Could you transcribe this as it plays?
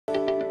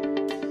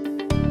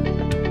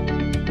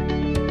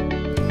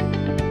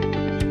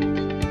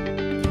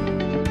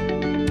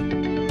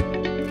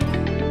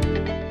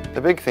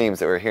The big themes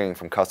that we're hearing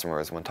from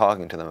customers when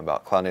talking to them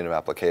about cloud-native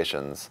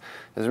applications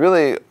is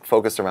really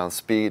focused around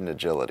speed and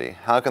agility.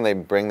 How can they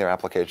bring their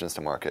applications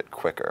to market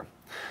quicker?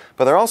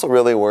 But they're also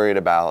really worried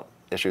about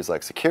issues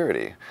like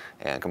security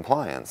and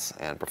compliance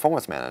and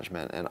performance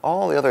management and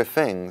all the other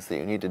things that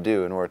you need to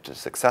do in order to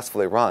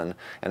successfully run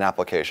an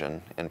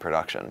application in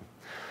production.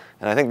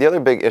 And I think the other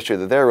big issue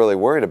that they're really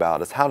worried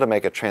about is how to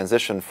make a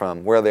transition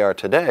from where they are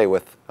today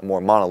with a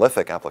more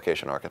monolithic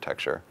application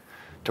architecture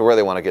to where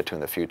they want to get to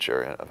in the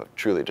future of a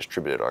truly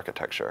distributed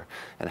architecture,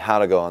 and how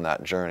to go on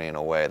that journey in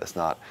a way that's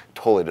not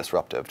totally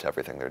disruptive to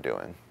everything they're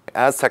doing.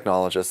 As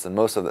technologists, and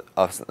most of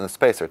us in the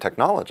space are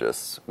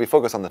technologists, we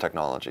focus on the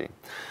technology.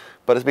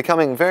 But it's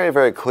becoming very,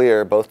 very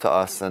clear both to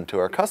us and to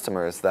our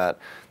customers that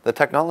the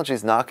technology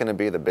is not going to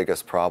be the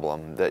biggest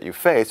problem that you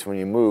face when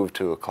you move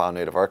to a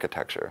cloud-native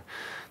architecture.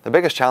 The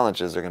biggest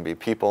challenges are going to be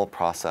people,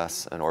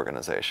 process, and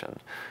organization.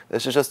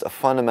 This is just a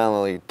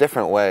fundamentally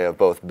different way of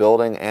both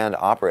building and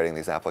operating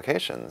these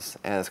applications,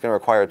 and it's going to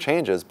require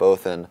changes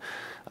both in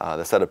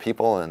the set of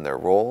people and their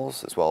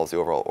roles, as well as the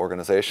overall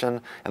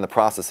organization and the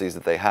processes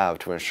that they have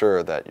to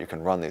ensure that you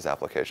can run these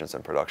applications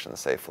in production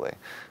safely.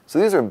 So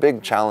these are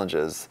big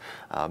challenges,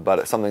 but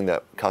it's something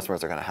that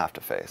customers are going to have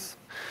to face.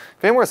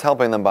 VMware is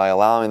helping them by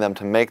allowing them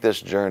to make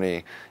this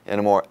journey in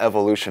a more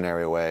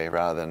evolutionary way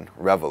rather than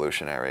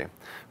revolutionary.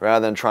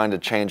 Rather than trying to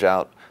change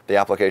out the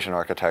application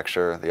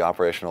architecture, the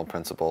operational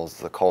principles,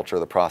 the culture,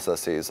 the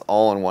processes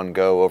all in one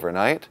go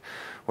overnight,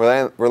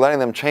 we're letting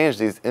them change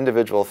these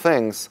individual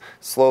things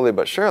slowly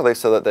but surely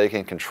so that they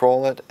can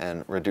control it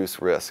and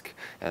reduce risk,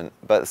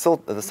 but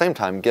still at the same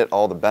time get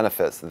all the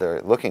benefits that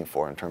they're looking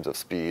for in terms of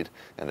speed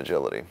and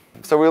agility.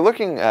 So we're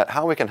looking at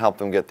how we can help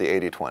them get the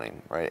 80-20,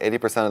 right?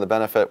 80% of the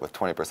benefit with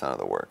 20% of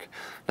the work.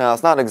 Now,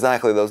 it's not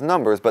exactly those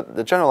numbers, but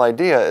the general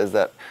idea is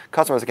that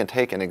customers can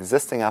take an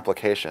existing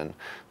application,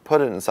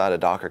 put it inside a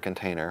Docker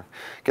container,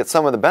 get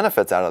some of the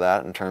benefits out of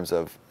that in terms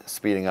of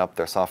speeding up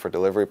their software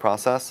delivery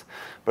process,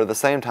 but at the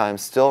same time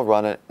still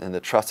run it in the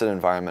trusted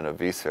environment of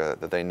vSphere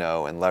that they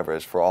know and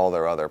leverage for all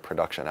their other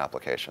production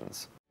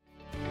applications.